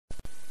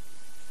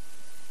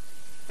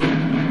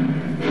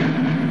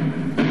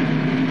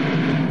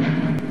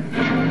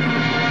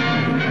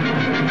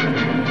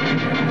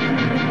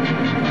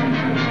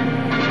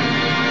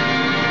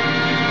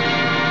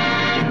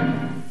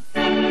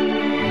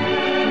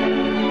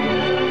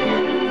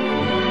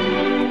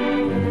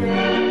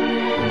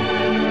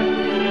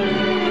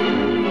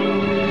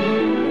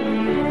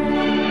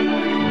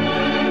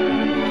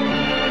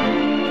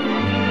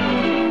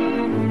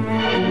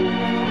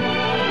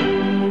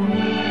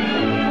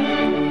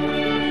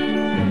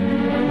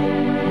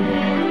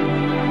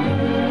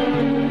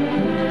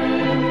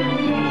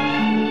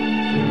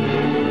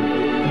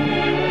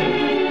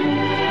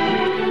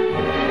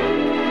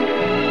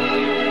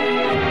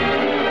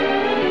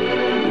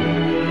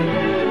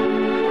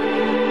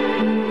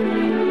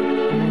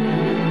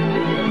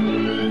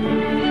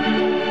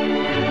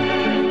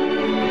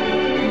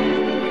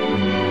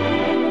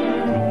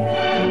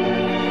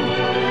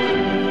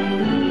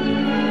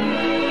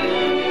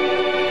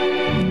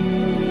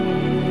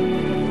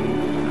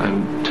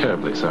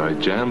terribly sorry,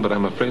 Jan, but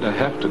I'm afraid I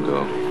have to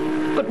go.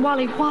 But,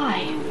 Wally,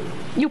 why?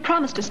 You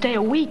promised to stay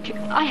a week.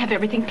 I have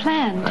everything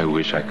planned. I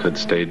wish I could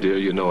stay, dear.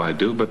 You know I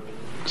do, but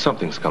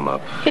something's come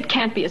up. It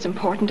can't be as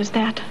important as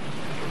that.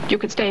 You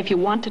could stay if you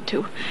wanted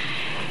to.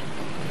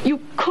 You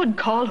could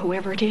call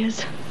whoever it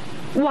is.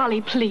 Wally,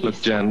 please.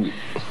 Look, Jan,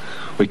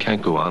 we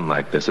can't go on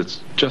like this.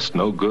 It's just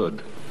no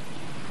good.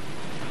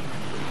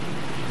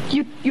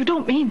 You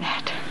don't mean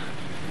that.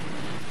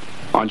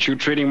 Aren't you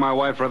treating my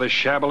wife rather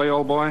shabbily,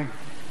 old boy?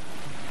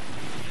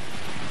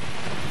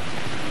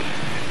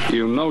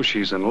 You know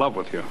she's in love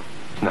with you.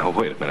 Now,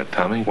 wait a minute,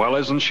 Tommy. Well,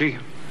 isn't she?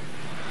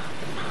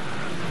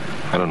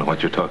 I don't know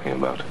what you're talking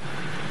about.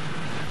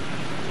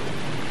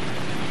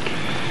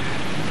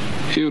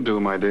 You do,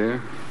 my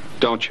dear,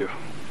 don't you?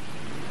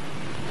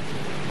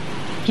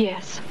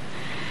 Yes.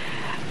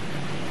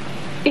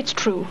 It's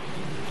true.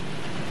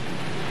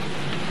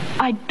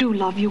 I do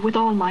love you with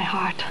all my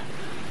heart.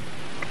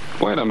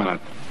 Wait a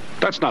minute.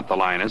 That's not the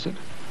line, is it?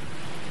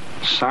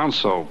 Sounds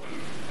so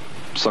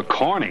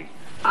corny.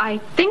 I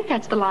think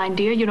that's the line,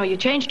 dear. You know, you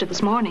changed it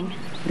this morning.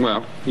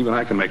 Well, even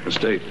I can make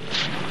mistakes.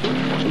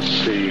 Let's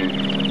see.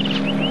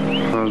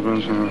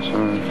 Husbands.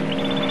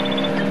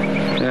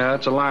 Yeah,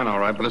 that's a line, all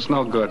right, but it's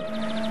no good.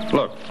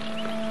 Look,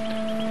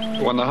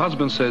 when the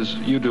husband says,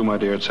 "You do, my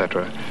dear,"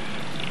 etc.,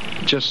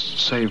 just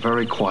say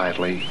very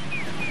quietly,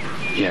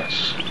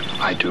 "Yes,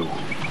 I do."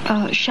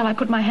 Shall I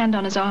put my hand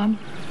on his arm?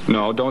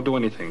 No, don't do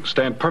anything.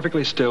 Stand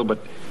perfectly still, but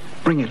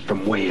bring it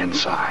from way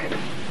inside.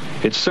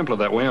 It's simpler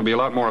that way and be a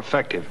lot more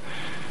effective.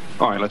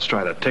 All right, let's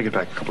try that. Take it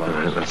back a couple of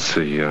minutes. Let's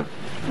see. I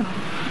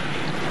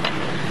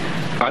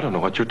don't know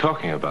what you're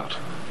talking about.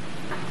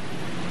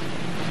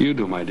 You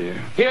do, my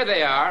dear. Here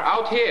they are,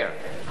 out here.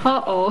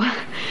 Uh-oh.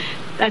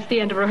 That's the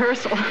end of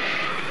rehearsal.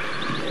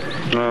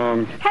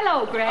 Um...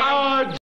 Hello, Greg.